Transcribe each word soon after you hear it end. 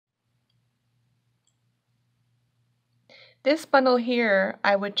This bundle here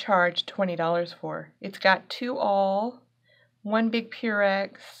I would charge $20 for. It's got 2 all, 1 big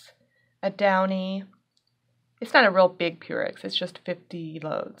Purex, a Downy. It's not a real big Purex, it's just 50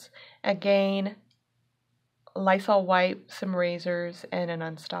 loads. A Gain, Lysol wipe, some razors, and an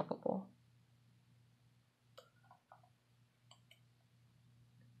Unstoppable.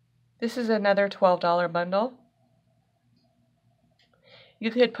 This is another $12 bundle.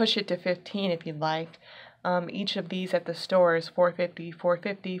 You could push it to $15 if you'd like. Each of these at the store is $4.50,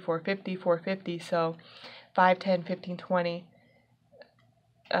 $4.50, $4.50, $4.50, so 5, 10, 15, 20,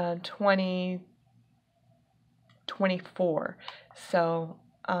 20, 24. So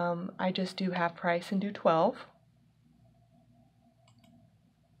I just do half price and do 12.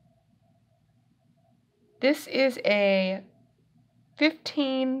 This is a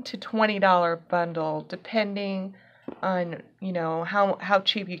 $15 to $20 bundle, depending on, you know, how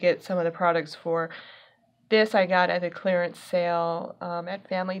cheap you get some of the products for. This I got at a clearance sale at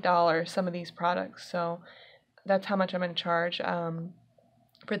Family Dollar, some of these products, so that's how much I'm going to charge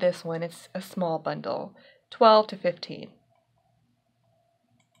for this one. It's a small bundle, 12 to 15.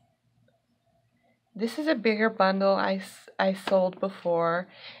 This is a bigger bundle I sold before.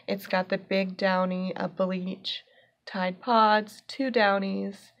 It's got the big Downy, a bleach, Tide Pods, 2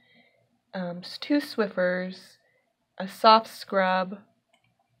 Downies, 2 Swiffers, a soft scrub,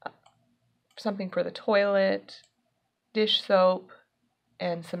 something for the toilet, dish soap,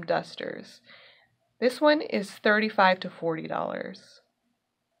 and some dusters. This one is $35 to $40.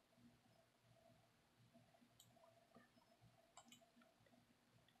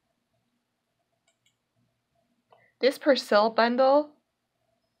 This Persil bundle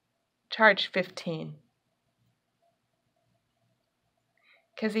charged $15.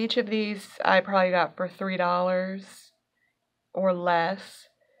 Because each of these I probably got for $3 or less.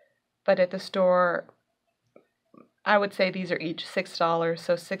 But at the store, I would say these are each $6,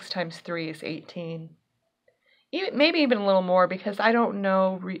 so 6 times 3 is 18. Maybe even a little more because I don't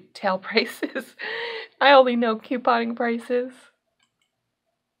know retail prices. I only know couponing prices.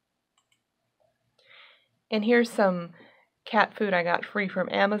 And here's some cat food I got free from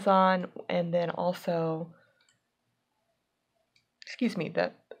Amazon, and then also, excuse me,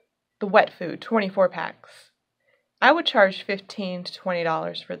 the wet food, 24 packs. I would charge $15 to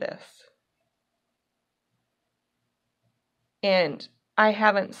 $20 for this. And I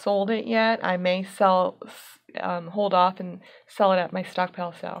haven't sold it yet. I may hold off and sell it at my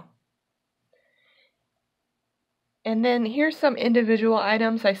stockpile sale. And then here's some individual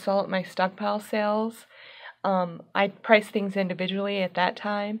items I sell at my stockpile sales. I price things individually at that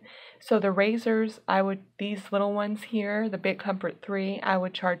time. So the razors, these little ones here, the Big Comfort 3, I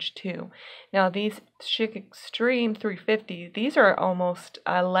would charge $2. Now these Schick Extreme 350, these are almost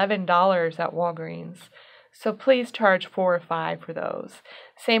 $11 at Walgreens. So please charge $4 or $5 for those.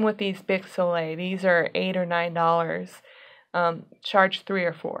 Same with these Big Soleil. These are $8 or $9. Charge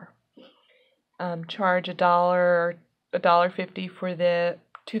 $3 or $4. Charge $1, $1.50 for the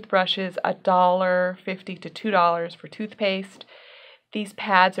toothbrushes, $1.50 to $2 for toothpaste. These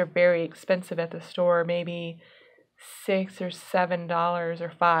pads are very expensive at the store, maybe $6 or $7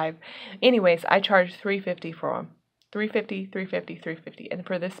 or $5. Anyways, I charge $3.50 for them. $3.50, $3.50, $3.50. And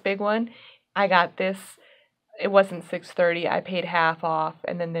for this big one, I got this. It wasn't $6.30. I paid half off,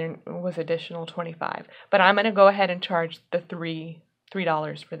 and then there was additional $25. But I'm going to go ahead and charge the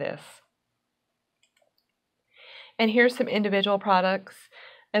 $3 for this. And here's some individual products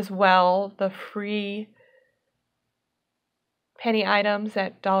as well. The free penny items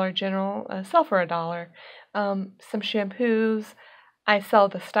at Dollar General sell for $1. Some shampoos. I sell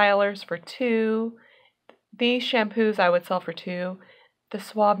the stylers for $2. These shampoos I would sell for $2. The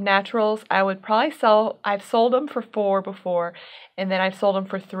Suave Naturals, I've sold them for $4 before, and then I've sold them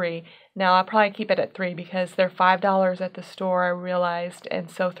for $3. Now I'll probably keep it at $3 because they're $5 at the store, I realized, and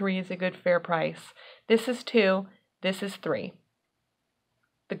so $3 is a good fair price. This is $2, this is $3.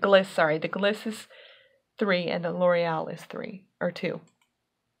 The Gliss is $3, and the L'Oreal is $2.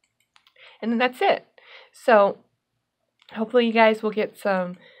 And then that's it. So hopefully you guys will get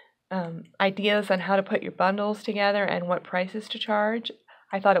some ideas on how to put your bundles together and what prices to charge.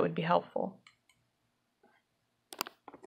 I thought it would be helpful.